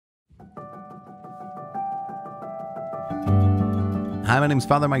Hi, my name is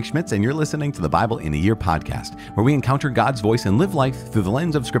Father Mike Schmitz, and you're listening to the Bible in a Year podcast, where we encounter God's voice and live life through the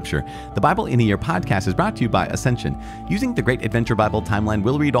lens of Scripture. The Bible in a Year podcast is brought to you by Ascension. Using the Great Adventure Bible timeline,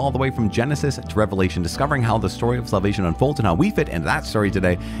 we'll read all the way from Genesis to Revelation, discovering how the story of salvation unfolds and how we fit into that story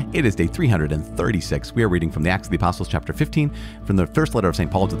today. It is day 336. We are reading from the Acts of the Apostles, chapter 15, from the first letter of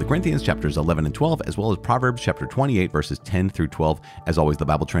St. Paul to the Corinthians, chapters 11 and 12, as well as Proverbs, chapter 28, verses 10 through 12. As always, the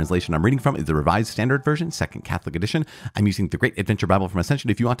Bible translation I'm reading from is the Revised Standard Version, Second Catholic Edition. I'm using the Great Adventure Bible from Ascension.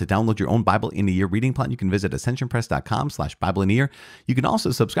 If you want to download your own Bible in a Year reading plan, you can visit ascensionpress.com/Bible in a Year. You can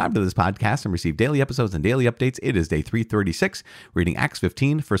also subscribe to this podcast and receive daily episodes and daily updates. It is day 336, reading Acts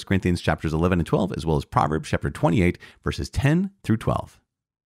 15, 1 Corinthians chapters 11 and 12, as well as Proverbs chapter 28, verses 10 through 12.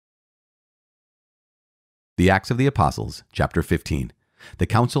 The Acts of the Apostles, chapter 15. The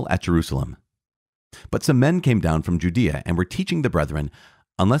Council at Jerusalem. But some men came down from Judea and were teaching the brethren,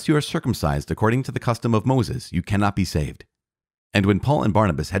 "Unless you are circumcised according to the custom of Moses, you cannot be saved." And when Paul and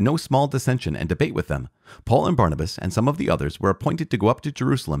Barnabas had no small dissension and debate with them, Paul and Barnabas and some of the others were appointed to go up to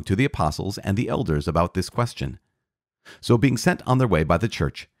Jerusalem to the apostles and the elders about this question. So being sent on their way by the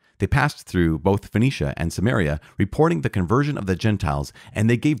church, they passed through both Phoenicia and Samaria, reporting the conversion of the Gentiles, and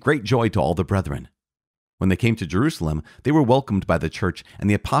they gave great joy to all the brethren. When they came to Jerusalem, they were welcomed by the church and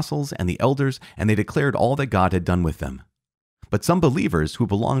the apostles and the elders, and they declared all that God had done with them. But some believers who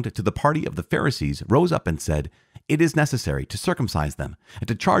belonged to the party of the Pharisees rose up and said, "It is necessary to circumcise them and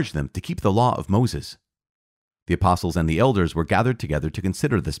to charge them to keep the law of Moses." The apostles and the elders were gathered together to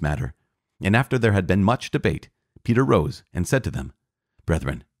consider this matter. And after there had been much debate, Peter rose and said to them,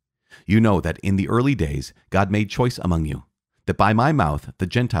 "Brethren, you know that in the early days God made choice among you, that by my mouth the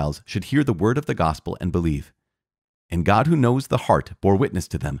Gentiles should hear the word of the gospel and believe. And God, who knows the heart, bore witness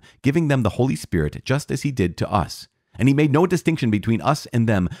to them, giving them the Holy Spirit just as he did to us. And he made no distinction between us and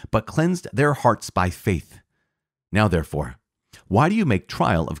them, but cleansed their hearts by faith. Now therefore, why do you make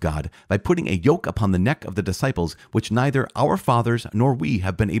trial of God by putting a yoke upon the neck of the disciples, which neither our fathers nor we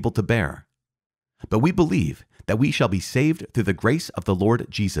have been able to bear? But we believe that we shall be saved through the grace of the Lord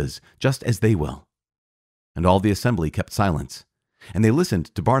Jesus, just as they will." And all the assembly kept silence, and they listened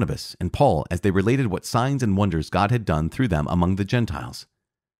to Barnabas and Paul as they related what signs and wonders God had done through them among the Gentiles.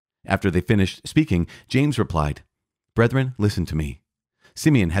 After they finished speaking, James replied, "Brethren, listen to me.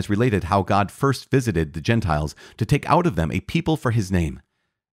 Simeon has related how God first visited the Gentiles to take out of them a people for his name.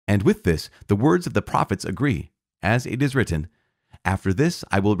 And with this, the words of the prophets agree, as it is written, 'After this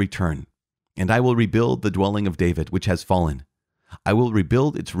I will return, and I will rebuild the dwelling of David, which has fallen. I will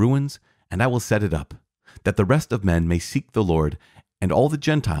rebuild its ruins, and I will set it up, that the rest of men may seek the Lord, and all the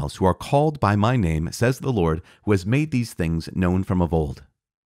Gentiles who are called by my name, says the Lord, who has made these things known from of old.'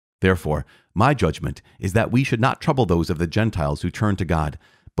 Therefore, my judgment is that we should not trouble those of the Gentiles who turn to God,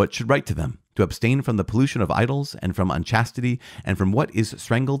 but should write to them to abstain from the pollution of idols and from unchastity and from what is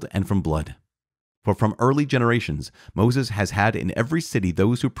strangled and from blood. For from early generations Moses has had in every city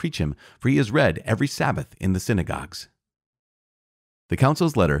those who preach him, for he is read every Sabbath in the synagogues." The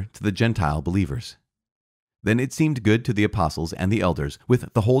council's letter to the Gentile believers. Then it seemed good to the apostles and the elders,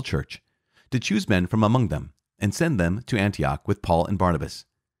 with the whole church, to choose men from among them and send them to Antioch with Paul and Barnabas.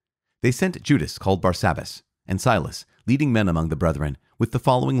 They sent Judas, called Barsabbas, and Silas, leading men among the brethren, with the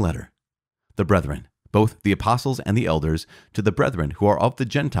following letter. The brethren, both the apostles and the elders, to the brethren who are of the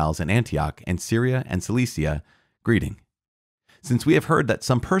Gentiles in Antioch and Syria and Cilicia, greeting. Since we have heard that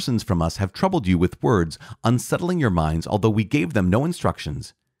some persons from us have troubled you with words, unsettling your minds, although we gave them no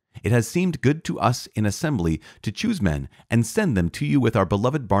instructions, it has seemed good to us in assembly to choose men and send them to you with our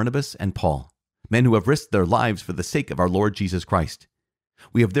beloved Barnabas and Paul, men who have risked their lives for the sake of our Lord Jesus Christ.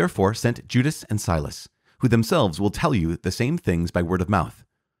 We have therefore sent Judas and Silas, who themselves will tell you the same things by word of mouth.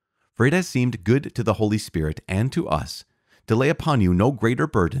 For it has seemed good to the Holy Spirit and to us to lay upon you no greater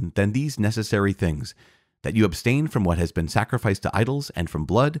burden than these necessary things, that you abstain from what has been sacrificed to idols, and from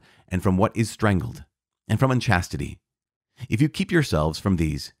blood, and from what is strangled, and from unchastity. If you keep yourselves from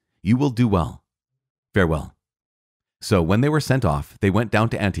these, you will do well. Farewell." So when they were sent off, they went down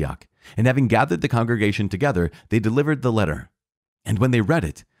to Antioch, and having gathered the congregation together, they delivered the letter. And when they read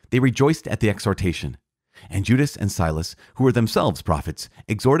it, they rejoiced at the exhortation. And Judas and Silas, who were themselves prophets,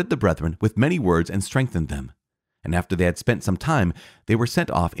 exhorted the brethren with many words and strengthened them. And after they had spent some time, they were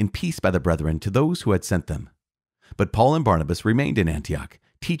sent off in peace by the brethren to those who had sent them. But Paul and Barnabas remained in Antioch,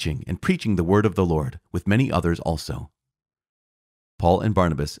 teaching and preaching the word of the Lord, with many others also. Paul and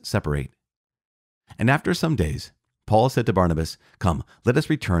Barnabas separate. And after some days, Paul said to Barnabas, "Come, let us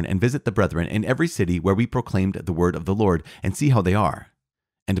return and visit the brethren in every city where we proclaimed the word of the Lord, and see how they are."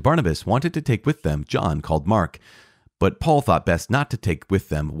 And Barnabas wanted to take with them John, called Mark, but Paul thought best not to take with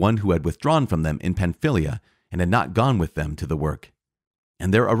them one who had withdrawn from them in Pamphylia and had not gone with them to the work.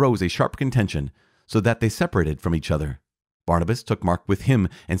 And there arose a sharp contention, so that they separated from each other. Barnabas took Mark with him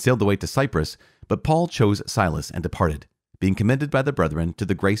and sailed away to Cyprus, but Paul chose Silas and departed, being commended by the brethren to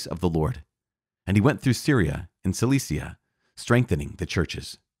the grace of the Lord. And he went through Syria and Cilicia, strengthening the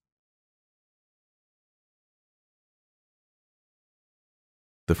churches.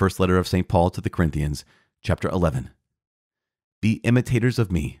 The first letter of St. Paul to the Corinthians, chapter 11. Be imitators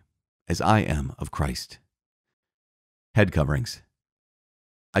of me, as I am of Christ. Head coverings.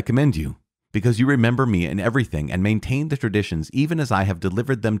 I commend you, because you remember me in everything and maintain the traditions even as I have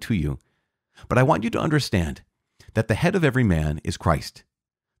delivered them to you. But I want you to understand that the head of every man is Christ.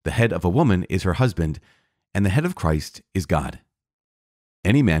 The head of a woman is her husband, and the head of Christ is God.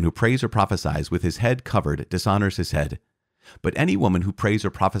 Any man who prays or prophesies with his head covered dishonors his head. But any woman who prays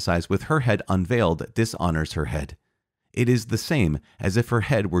or prophesies with her head unveiled dishonors her head. It is the same as if her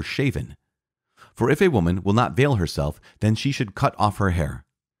head were shaven. For if a woman will not veil herself, then she should cut off her hair.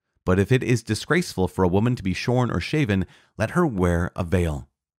 But if it is disgraceful for a woman to be shorn or shaven, let her wear a veil.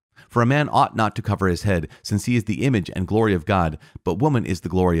 For a man ought not to cover his head, since he is the image and glory of God, but woman is the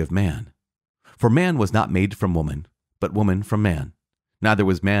glory of man. For man was not made from woman, but woman from man. Neither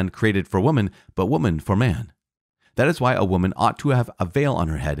was man created for woman, but woman for man. That is why a woman ought to have a veil on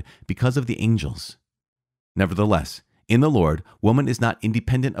her head, because of the angels. Nevertheless, in the Lord, woman is not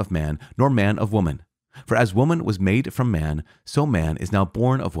independent of man, nor man of woman. For as woman was made from man, so man is now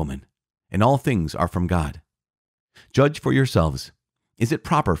born of woman, and all things are from God. Judge for yourselves. Is it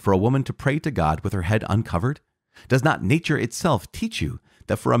proper for a woman to pray to God with her head uncovered? Does not nature itself teach you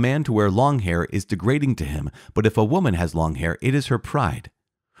that for a man to wear long hair is degrading to him, but if a woman has long hair, it is her pride?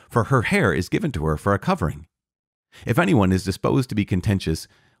 For her hair is given to her for a covering. If anyone is disposed to be contentious,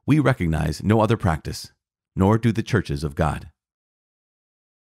 we recognize no other practice, nor do the churches of God.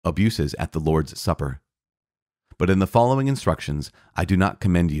 Abuses at the Lord's Supper. But in the following instructions I do not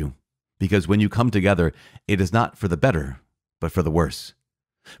commend you, because when you come together, it is not for the better, but for the worse.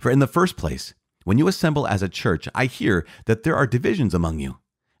 For in the first place, when you assemble as a church, I hear that there are divisions among you,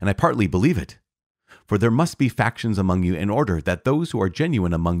 and I partly believe it. For there must be factions among you in order that those who are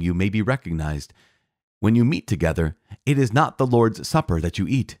genuine among you may be recognized. When you meet together, it is not the Lord's Supper that you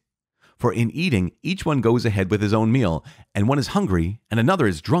eat. For in eating, each one goes ahead with his own meal, and one is hungry, and another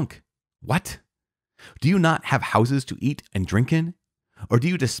is drunk. What? Do you not have houses to eat and drink in? Or do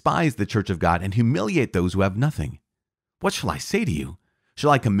you despise the church of God and humiliate those who have nothing? What shall I say to you? Shall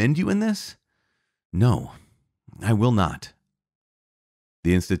I commend you in this? No, I will not.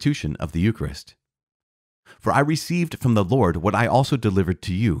 The institution of the Eucharist. For I received from the Lord what I also delivered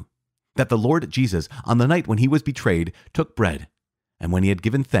to you, that the Lord Jesus, on the night when he was betrayed, took bread, and when he had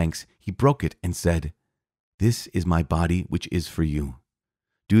given thanks, he broke it and said, "This is my body which is for you.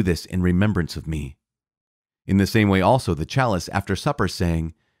 Do this in remembrance of me." In the same way also the chalice after supper,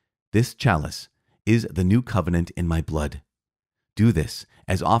 saying, "This chalice is the new covenant in my blood. Do this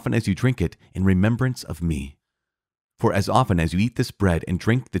as often as you drink it in remembrance of me. For as often as you eat this bread and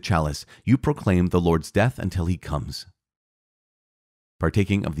drink the chalice, you proclaim the Lord's death until he comes."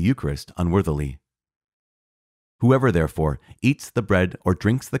 Partaking of the Eucharist unworthily. Whoever, therefore, eats the bread or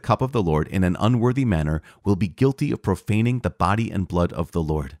drinks the cup of the Lord in an unworthy manner will be guilty of profaning the body and blood of the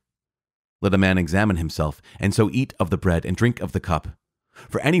Lord. Let a man examine himself, and so eat of the bread and drink of the cup.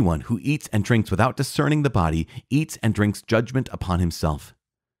 For anyone who eats and drinks without discerning the body eats and drinks judgment upon himself.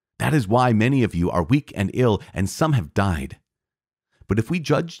 That is why many of you are weak and ill, and some have died. But if we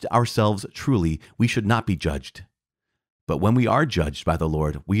judged ourselves truly, we should not be judged. But when we are judged by the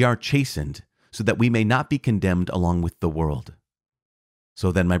Lord, we are chastened, so that we may not be condemned along with the world.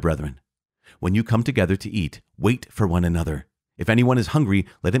 So then, my brethren, when you come together to eat, wait for one another. If anyone is hungry,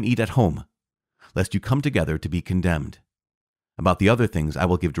 let him eat at home, lest you come together to be condemned. About the other things I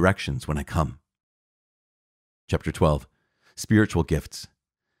will give directions when I come. Chapter 12. Spiritual Gifts.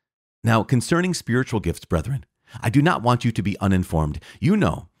 Now, concerning spiritual gifts, brethren, I do not want you to be uninformed. You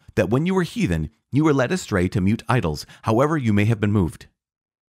know that when you were heathen, you were led astray to mute idols, however you may have been moved.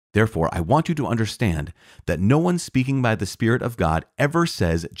 Therefore, I want you to understand that no one speaking by the Spirit of God ever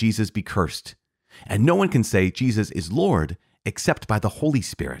says, "Jesus be cursed," and no one can say Jesus is Lord except by the Holy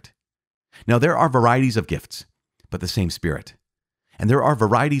Spirit. Now there are varieties of gifts, but the same Spirit. And there are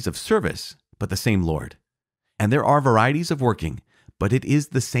varieties of service, but the same Lord. And there are varieties of working, but it is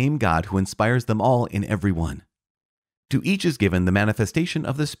the same God who inspires them all in every one. To each is given the manifestation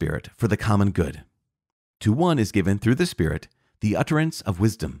of the Spirit for the common good. To one is given through the Spirit the utterance of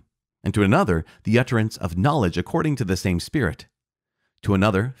wisdom, and to another the utterance of knowledge according to the same Spirit. To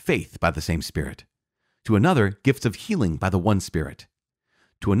another faith by the same Spirit. To another gifts of healing by the one Spirit.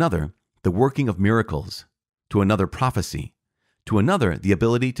 To another the working of miracles. To another prophecy. to another the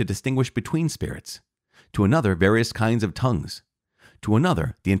ability to distinguish between spirits, to another various kinds of tongues, to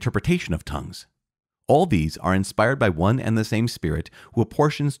another the interpretation of tongues. All these are inspired by one and the same Spirit, who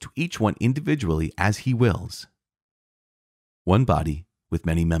apportions to each one individually as he wills. One body with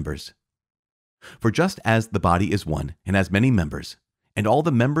many members. For just as the body is one and has many members, and all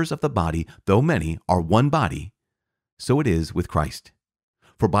the members of the body, though many, are one body, so it is with Christ.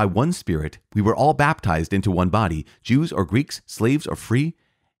 For by one Spirit we were all baptized into one body, Jews or Greeks, slaves or free,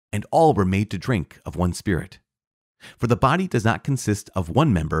 and all were made to drink of one Spirit. For the body does not consist of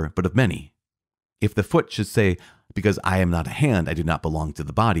one member, but of many. If the foot should say, because I am not a hand, I do not belong to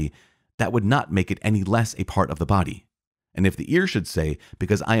the body, that would not make it any less a part of the body. And if the ear should say,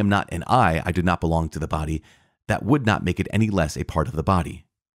 because I am not an eye, I do not belong to the body, that would not make it any less a part of the body.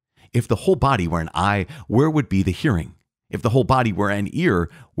 If the whole body were an eye, where would be the hearing? If the whole body were an ear,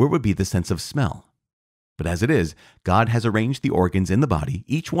 where would be the sense of smell? But as it is, God has arranged the organs in the body,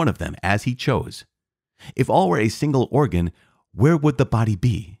 each one of them as he chose. If all were a single organ, where would the body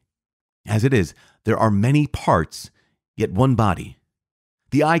be? As it is, there are many parts, yet one body.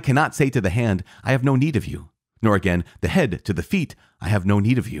 The eye cannot say to the hand, I have no need of you, nor again the head to the feet, I have no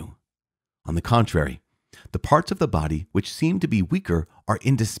need of you. On the contrary, the parts of the body which seem to be weaker are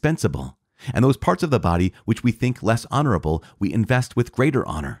indispensable, and those parts of the body which we think less honorable we invest with greater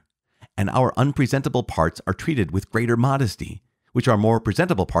honor, and our unpresentable parts are treated with greater modesty, which our more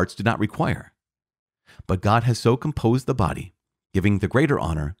presentable parts do not require. But God has so composed the body, giving the greater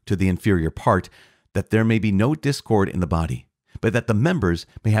honor to the inferior part, that there may be no discord in the body, but that the members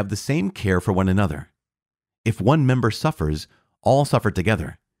may have the same care for one another. If one member suffers, all suffer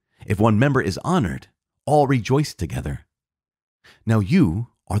together. If one member is honored, all rejoice together. Now you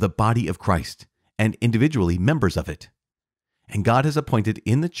are the body of Christ, and individually members of it. And God has appointed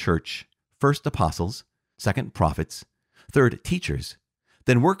in the church first apostles, second prophets, third teachers,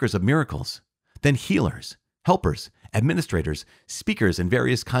 then workers of miracles, then healers, helpers, administrators, speakers in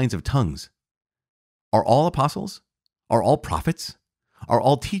various kinds of tongues. Are all apostles? Are all prophets? Are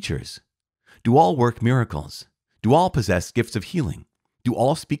all teachers? Do all work miracles? Do all possess gifts of healing? Do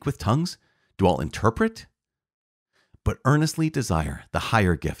all speak with tongues? Do all interpret? But earnestly desire the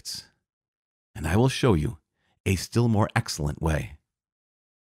higher gifts, and I will show you a still more excellent way.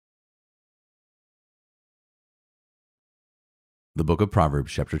 The book of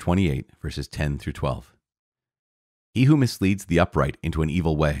Proverbs, chapter 28, verses 10 through 12. He who misleads the upright into an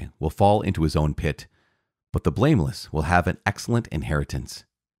evil way will fall into his own pit, but the blameless will have an excellent inheritance.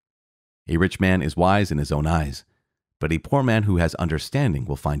 A rich man is wise in his own eyes, but a poor man who has understanding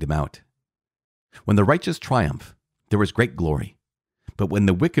will find him out. When the righteous triumph, there is great glory, but when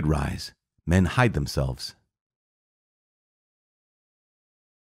the wicked rise, men hide themselves.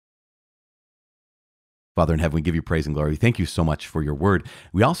 Father in heaven, we give you praise and glory. Thank you so much for your word.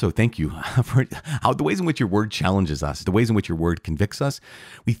 We also thank you for the ways in which your word challenges us, the ways in which your word convicts us.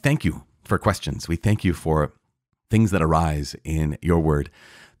 We thank you for questions. We thank you for things that arise in your word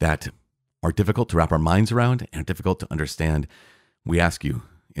that are difficult to wrap our minds around and difficult to understand. We ask you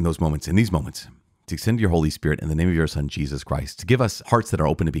in these moments, to send your Holy Spirit in the name of your Son, Jesus Christ, to give us hearts that are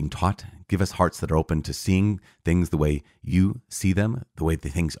open to being taught, give us hearts that are open to seeing things the way you see them, the way the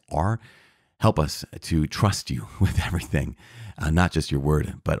things are. Help us to trust you with everything, not just your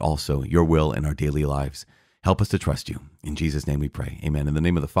word, but also your will in our daily lives. Help us to trust you. In Jesus' name we pray. Amen. In the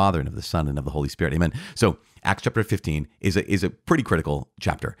name of the Father, and of the Son, and of the Holy Spirit. Amen. So Acts chapter 15 is a pretty critical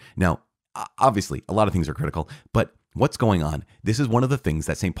chapter. Now, obviously, a lot of things are critical, but what's going on? This is one of the things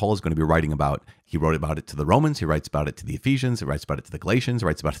that St. Paul is going to be writing about. He wrote about it to the Romans. He writes about it to the Ephesians. He writes about it to the Galatians. He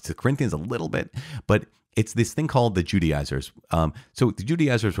writes about it to the Corinthians a little bit. But it's this thing called the Judaizers. So the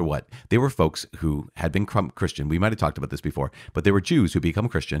Judaizers were what? They were folks who had been Christian. We might have talked about this before, but they were Jews who become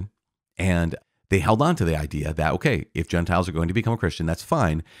Christian. And they held on to the idea that, okay, if Gentiles are going to become a Christian, that's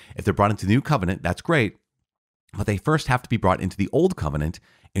fine. If they're brought into the new covenant, that's great. But they first have to be brought into the old covenant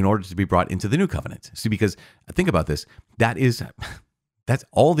in order to be brought into the new covenant. See, because think about this, that's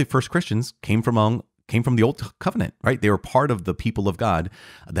all the first Christians came from the old covenant, right? They were part of the people of God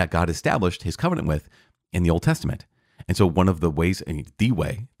that God established his covenant with in the Old Testament. And so one of the ways, the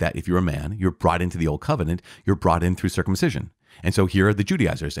way that if you're a man, you're brought into the old covenant, you're brought in through circumcision. And so here are the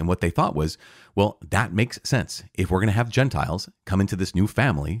Judaizers. And what they thought was, well, that makes sense. If we're going to have Gentiles come into this new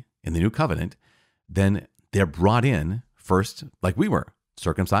family in the new covenant, then they're brought in first, like we were,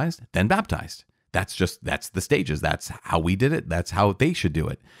 circumcised, then baptized. That's the stages. That's how we did it. That's how they should do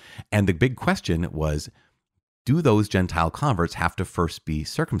it. And the big question was, do those Gentile converts have to first be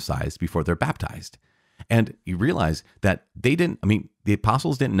circumcised before they're baptized? And you realize that the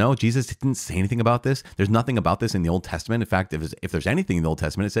apostles didn't know. Jesus didn't say anything about this. There's nothing about this in the Old Testament. In fact, if there's anything in the Old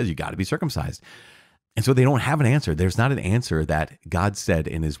Testament, it says you got to be circumcised. And so they don't have an answer. There's not an answer that God said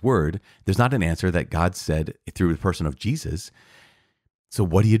in his word. There's not an answer that God said through the person of Jesus. So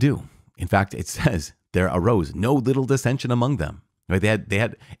what do you do? In fact, it says there arose no little dissension among them. Right? They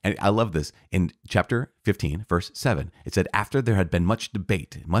had, and I love this in chapter 15, verse 7. It said, after there had been much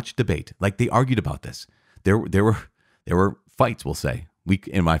debate, like they argued about this. There were fights, we'll say.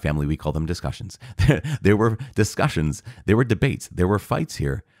 In my family, we call them discussions. There were discussions, there were debates, there were fights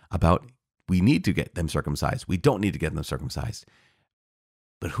here about we need to get them circumcised. We don't need to get them circumcised.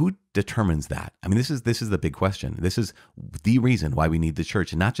 But who determines that? I mean, this is the big question. This is the reason why we need the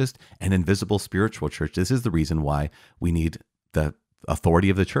church, and not just an invisible spiritual church. This is the reason why we need the authority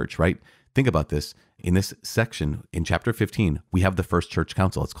of the church, right? Think about this. In this section, in chapter 15, we have the first church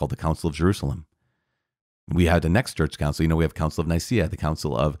council. It's called the Council of Jerusalem. We had the next church council. We have Council of Nicaea, the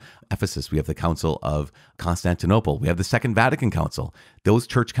Council of Ephesus. We have the Council of Constantinople. We have the Second Vatican Council. Those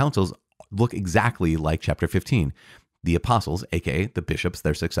church councils look exactly like chapter 15. The apostles, aka the bishops,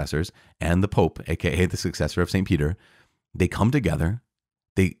 their successors, and the Pope, aka the successor of St. Peter, they come together.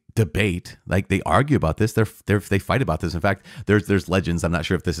 They debate, like they argue about this. They fight about this. In fact, there's legends. I'm not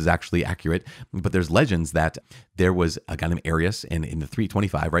sure if this is actually accurate, but there's legends that there was a guy named Arius in the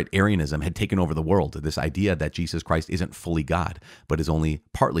 325, right? Arianism had taken over the world. This idea that Jesus Christ isn't fully God, but is only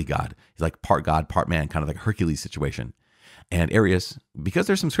partly God. He's like part God, part man, kind of like a Hercules situation. And Arius, because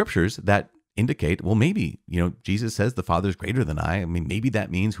there's some scriptures that indicate, well, maybe, Jesus says the Father's greater than I. I mean, maybe that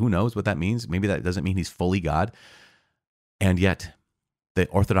means, who knows what that means? Maybe that doesn't mean he's fully God. And yet, the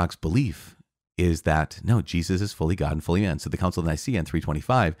Orthodox belief is that, no, Jesus is fully God and fully man. So the Council of Nicaea in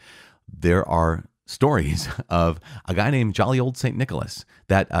 325, there are stories of a guy named jolly old St. Nicholas,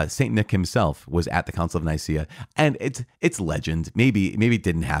 that St. Nick himself was at the Council of Nicaea. And it's legend. Maybe it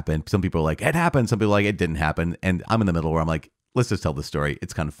didn't happen. Some people are like, it happened. Some people are like, it didn't happen. And I'm in the middle where I'm like, let's just tell the story.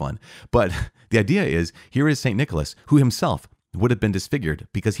 It's kind of fun. But the idea is, here is St. Nicholas, who himself would have been disfigured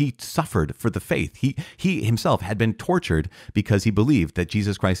because he suffered for the faith. He himself had been tortured because he believed that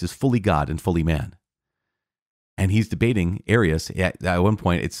Jesus Christ is fully God and fully man. And he's debating Arius. At one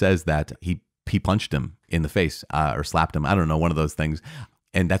point, it says that he punched him in the face or slapped him. I don't know, one of those things.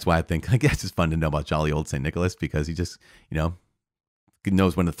 And that's why I guess it's fun to know about jolly old St. Nicholas, because he just,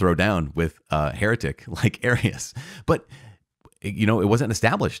 knows when to throw down with a heretic like Arius. But, it wasn't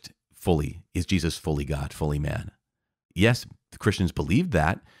established fully. Is Jesus fully God, fully man? Yes, the Christians believed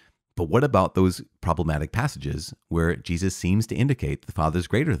that, but what about those problematic passages where Jesus seems to indicate the Father is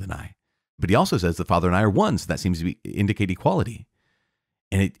greater than I? But he also says the Father and I are one, so that seems to indicate equality.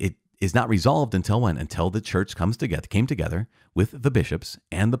 And it is not resolved until when? Until the church came together with the bishops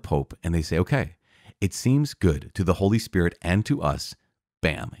and the Pope, and they say, okay, it seems good to the Holy Spirit and to us,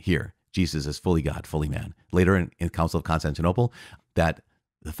 bam, here, Jesus is fully God, fully man. Later in the Council of Constantinople, that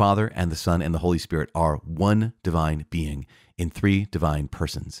the Father and the Son and the Holy Spirit are one divine being in three divine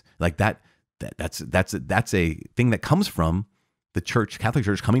persons. Like that's a thing that comes from the church, Catholic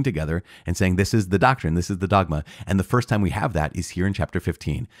Church, coming together and saying, this is the doctrine, this is the dogma. And the first time we have that is here in chapter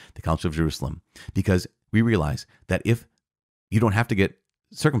 15, the Council of Jerusalem, because we realize that if you don't have to get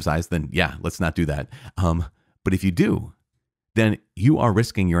circumcised, then yeah, let's not do that. But if you do, then you are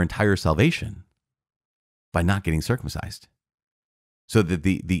risking your entire salvation by not getting circumcised. So that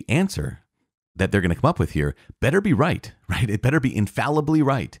the answer that they're going to come up with here better be right? It better be infallibly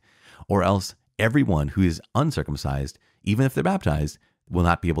right, or else everyone who is uncircumcised, even if they're baptized, will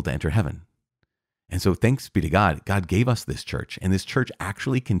not be able to enter heaven. And so thanks be to God, God gave us this church, and this church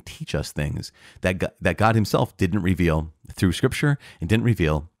actually can teach us things that God himself didn't reveal through Scripture and didn't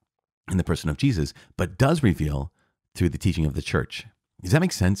reveal in the person of Jesus, but does reveal through the teaching of the church. Does that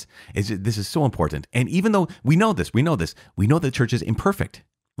make sense? This is so important. And even though we know the church is imperfect.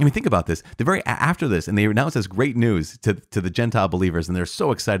 I mean, think about this. The very after this, and they announce this great news to the Gentile believers, and they're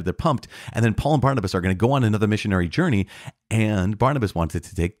so excited, they're pumped. And then Paul and Barnabas are going to go on another missionary journey, and Barnabas wanted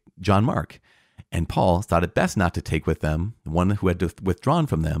to take John Mark. And Paul thought it best not to take with them one who had withdrawn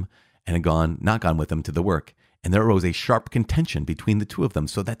from them and had not gone with them to the work. And there arose a sharp contention between the two of them,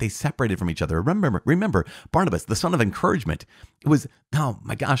 so that they separated from each other. Remember, Barnabas, the son of encouragement. It was, oh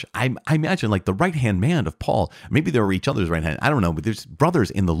my gosh, I imagine like the right-hand man of Paul. Maybe they were each other's right hand. I don't know, but there's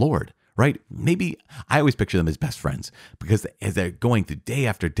brothers in the Lord, right? Maybe I always picture them as best friends, because as they're going through day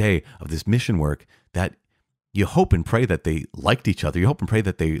after day of this mission work, that you hope and pray that they liked each other. You hope and pray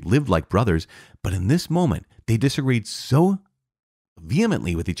that they lived like brothers. But in this moment, they disagreed so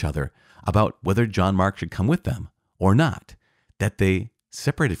vehemently with each other about whether John Mark should come with them or not, that they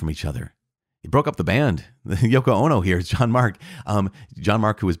separated from each other. He broke up the band. Yoko Ono here is John Mark. John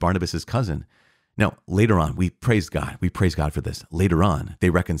Mark, who was Barnabas's cousin. Now, later on, we praise God. We praise God for this. Later on, they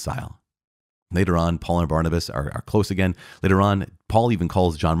reconcile. Later on, Paul and Barnabas are close again. Later on, Paul even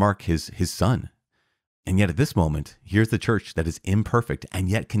calls John Mark his son. And yet at this moment, here's the church that is imperfect and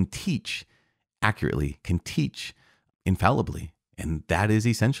yet can teach accurately, can teach infallibly. And that is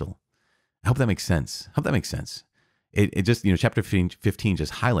essential. I hope that makes sense. It just, chapter 15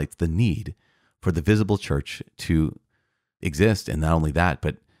 just highlights the need for the visible church to exist. And not only that,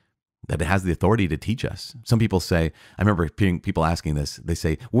 but that it has the authority to teach us. Some people say, I remember hearing people asking this, they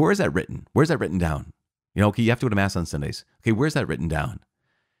say, well, where's that written? Where's that written down? Okay, you have to go to Mass on Sundays. Okay, where's that written down?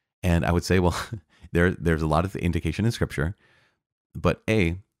 And I would say, well, there's a lot of indication in Scripture, but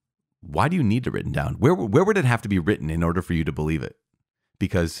why do you need it written down? Where would it have to be written in order for you to believe it?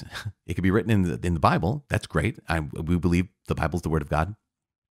 Because it could be written in the Bible. That's great. We believe the Bible's the Word of God.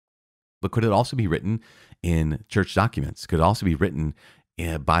 But could it also be written in church documents? Could it also be written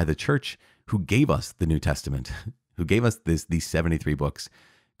by the church who gave us the New Testament, who gave us these 73 books?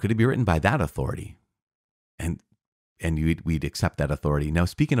 Could it be written by that authority? And we'd accept that authority. Now,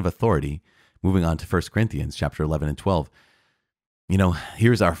 speaking of authority, moving on to 1 Corinthians chapter 11 and 12,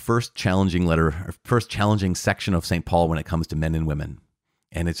 here's our first challenging letter, our first challenging section of St. Paul when it comes to men and women.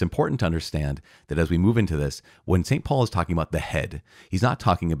 And it's important to understand that as we move into this, when St. Paul is talking about the head, he's not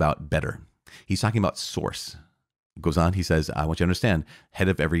talking about better. He's talking about source. He goes on, he says, I want you to understand, head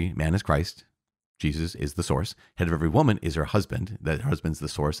of every man is Christ. Jesus is the source. Head of every woman is her husband. That husband's the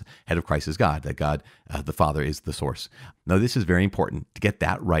source. Head of Christ is God. That God, the Father, is the source. Now, this is very important to get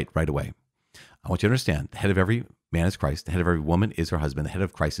that right away. I want you to understand, the head of every man is Christ. The head of every woman is her husband. The head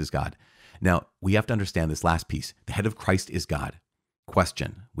of Christ is God. Now, we have to understand this last piece. The head of Christ is God.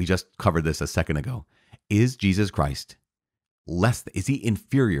 Question. We just covered this a second ago. Is Jesus Christ is he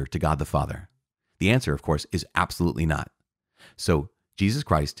inferior to God the Father? The answer, of course, is absolutely not. So Jesus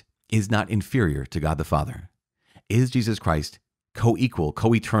Christ is not inferior to God the Father. Is Jesus Christ co-equal,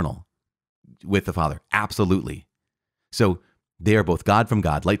 co-eternal with the Father? Absolutely. So they are both God from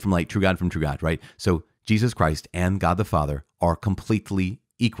God, light from light, true God from true God, right? So Jesus Christ and God the Father are completely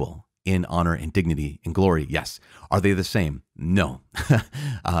equal in honor and dignity and glory. Yes. Are they the same? No.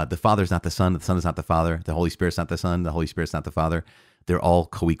 The Father is not the Son is not the Father, the Holy Spirit's not the Son, the Holy Spirit's not the Father. They're all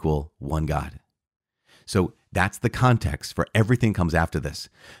co-equal, one God. So that's the context for everything comes after this.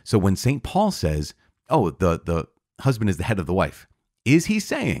 So when St. Paul says, the husband is the head of the wife, is he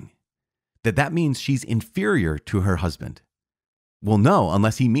saying that means she's inferior to her husband? Well, no,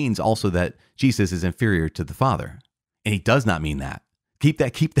 unless he means also that Jesus is inferior to the Father. And he does not mean that. Keep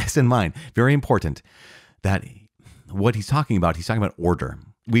this in mind. Very important that what he's talking about order.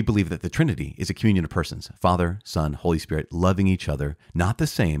 We believe that the Trinity is a communion of persons, Father, Son, Holy Spirit, loving each other, not the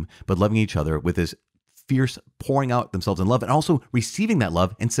same, but loving each other with this fierce pouring out themselves in love and also receiving that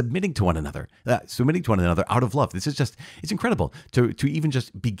love and submitting to one another out of love. This is it's incredible to even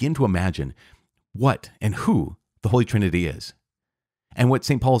just begin to imagine what and who the Holy Trinity is. And what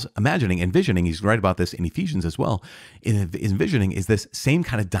St. Paul's envisioning, he's right about this in Ephesians as well, envisioning is this same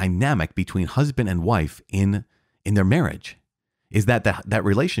kind of dynamic between husband and wife in their marriage. Is that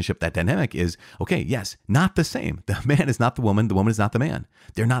relationship, that dynamic is, okay, yes, not the same. The man is not the woman is not the man.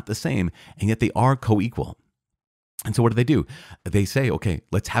 They're not the same, and yet they are co-equal. And so what do? They say, okay,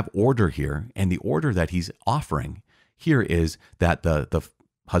 let's have order here. And the order that he's offering here is that the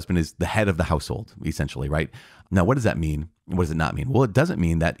husband is the head of the household, essentially, right? Now, what does that mean? What does it not mean? Well, it doesn't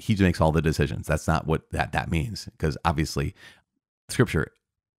mean that he makes all the decisions. That's not what that means, because obviously Scripture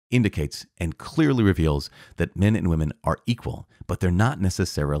indicates and clearly reveals that men and women are equal, but they're not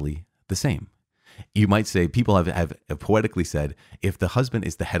necessarily the same. You might say, people have poetically said, if the husband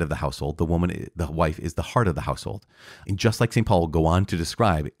is the head of the household, the wife is the heart of the household. And just like St. Paul will go on to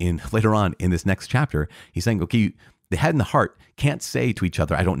describe later on in this next chapter, he's saying, okay, the head and the heart can't say to each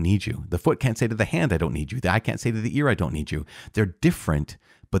other, I don't need you. The foot can't say to the hand, I don't need you. The eye can't say to the ear, I don't need you. They're different,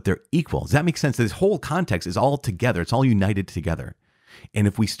 but they're equal. Does that make sense? This whole context is all together. It's all united together. And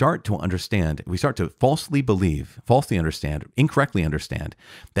if we start to understand, we start to falsely understand, incorrectly understand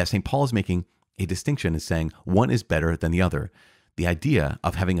that St. Paul is making a distinction and saying one is better than the other. The idea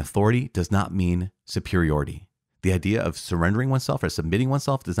of having authority does not mean superiority. The idea of surrendering oneself or submitting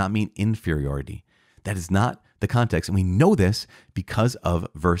oneself does not mean inferiority. That is not the context. And we know this because of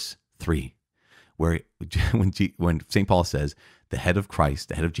verse 3, where when St. Paul says the head of Christ,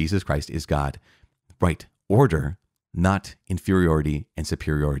 the head of Jesus Christ is God, right? Order, not inferiority and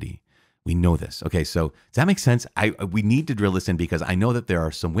superiority. We know this. Okay, so does that make sense? We need to drill this in because I know that there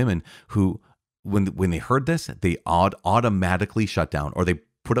are some women who, when they heard this, they automatically shut down, or they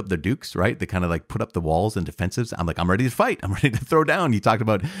put up the dukes, right? They kind of like put up the walls and defensives. I'm like, I'm ready to fight. I'm ready to throw down. You talked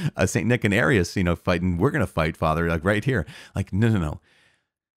about St. Nick and Arius, fighting. We're going to fight, Father, like right here. Like, no.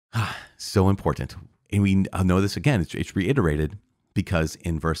 So important. And we know this again. It's reiterated because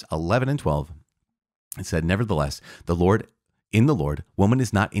in verse 11 and 12, it said, nevertheless, in the Lord, woman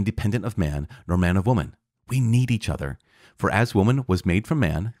is not independent of man, nor man of woman. We need each other. For as woman was made from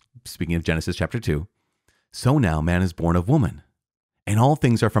man, speaking of Genesis chapter 2, so now man is born of woman, and all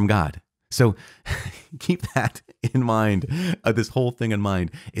things are from God. So keep that in mind. This whole thing in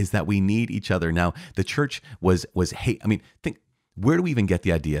mind is that we need each other. Now, the church was hate. I mean, think, where do we even get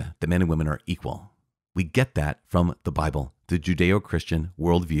the idea that men and women are equal? We get that from the Bible. The Judeo-Christian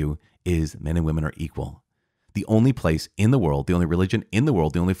worldview is men and women are equal. The only place in the world, the only religion in the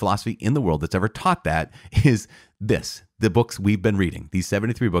world, the only philosophy in the world that's ever taught that is this, the books we've been reading, these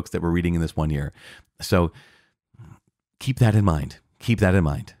 73 books that we're reading in this 1 year. So keep that in mind. Keep that in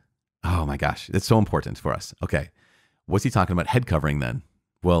mind. Oh my gosh, it's so important for us. Okay, what's he talking about head covering then?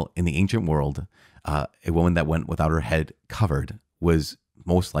 Well, in the ancient world, a woman that went without her head covered was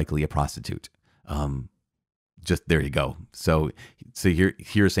most likely a prostitute. Just there you go. So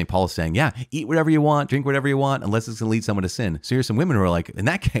here St. Paul is saying, yeah, eat whatever you want, drink whatever you want, unless it's going to lead someone to sin. So here's some women who are like, in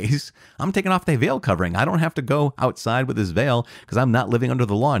that case, I'm taking off the veil covering. I don't have to go outside with this veil because I'm not living under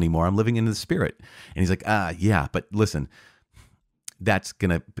the law anymore. I'm living in the Spirit. And he's like, yeah, but listen, that's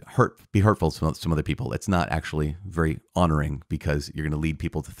going to be hurtful to some other people. It's not actually very honoring because you're going to lead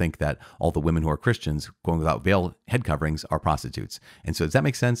people to think that all the women who are Christians going without veil head coverings are prostitutes. And so does that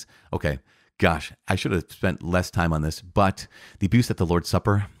make sense? Okay. Gosh, I should have spent less time on this, but the abuse at the Lord's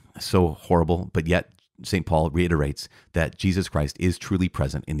Supper, so horrible, but yet St. Paul reiterates that Jesus Christ is truly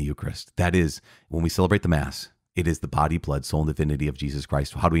present in the Eucharist. That is, when we celebrate the Mass, it is the body, blood, soul, and divinity of Jesus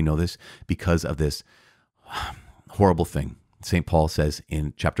Christ. How do we know this? Because of this horrible thing. St. Paul says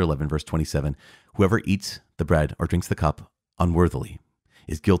in chapter 11, verse 27, whoever eats the bread or drinks the cup unworthily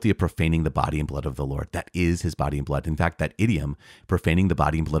is guilty of profaning the body and blood of the Lord. That is his body and blood. In fact, that idiom, profaning the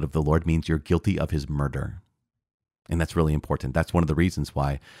body and blood of the Lord, means you're guilty of his murder. And that's really important. That's one of the reasons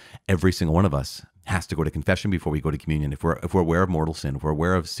why every single one of us has to go to confession before we go to communion. If we're aware of mortal sin, if we're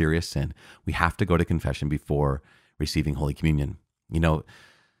aware of serious sin, we have to go to confession before receiving Holy Communion.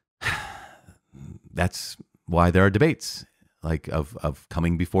 That's why there are debates like of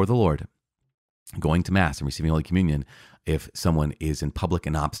coming before the Lord, going to Mass and receiving Holy Communion if someone is in public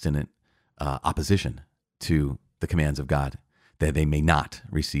and obstinate opposition to the commands of God, that they may not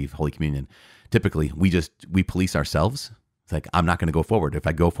receive Holy Communion. Typically, we police ourselves. It's like, I'm not going to go forward. If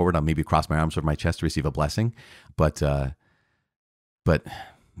I go forward, I'll maybe cross my arms over my chest to receive a blessing. But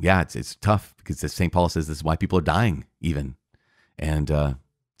yeah, it's tough because St. Paul says this is why people are dying even. And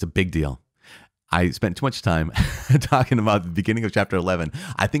it's a big deal. I spent too much time talking about the beginning of chapter 11.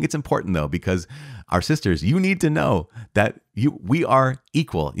 I think it's important though, because our sisters, you need to know that we are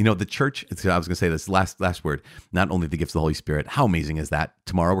equal. The church, I was going to say this last word, not only the gifts of the Holy Spirit. How amazing is that?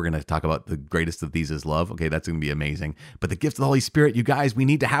 Tomorrow we're going to talk about the greatest of these is love. Okay, that's going to be amazing. But the gifts of the Holy Spirit, you guys, we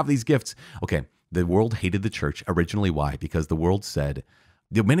need to have these gifts. Okay, the world hated the church originally. Why? Because the world said,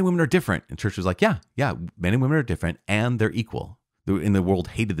 the men and women are different. And church was like, yeah, men and women are different and they're equal. And the world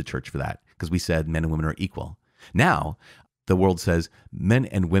hated the church for that because we said men and women are equal. Now, the world says men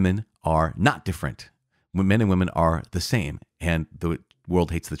and women are not different. Men and women are the same. And the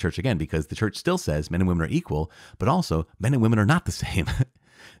world hates the church again because the church still says men and women are equal, but also men and women are not the same.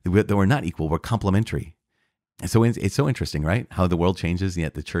 We're not equal. We're complementary. And so it's so interesting, right? How the world changes,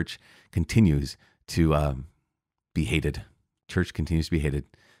 yet the church continues to be hated. Church continues to be hated.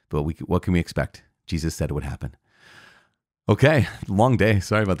 But what can we expect? Jesus said it would happen. Okay, long day.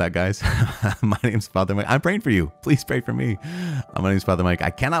 Sorry about that, guys. My name's Father Mike. I'm praying for you. Please pray for me. My name's Father Mike.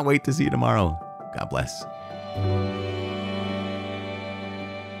 I cannot wait to see you tomorrow. God bless.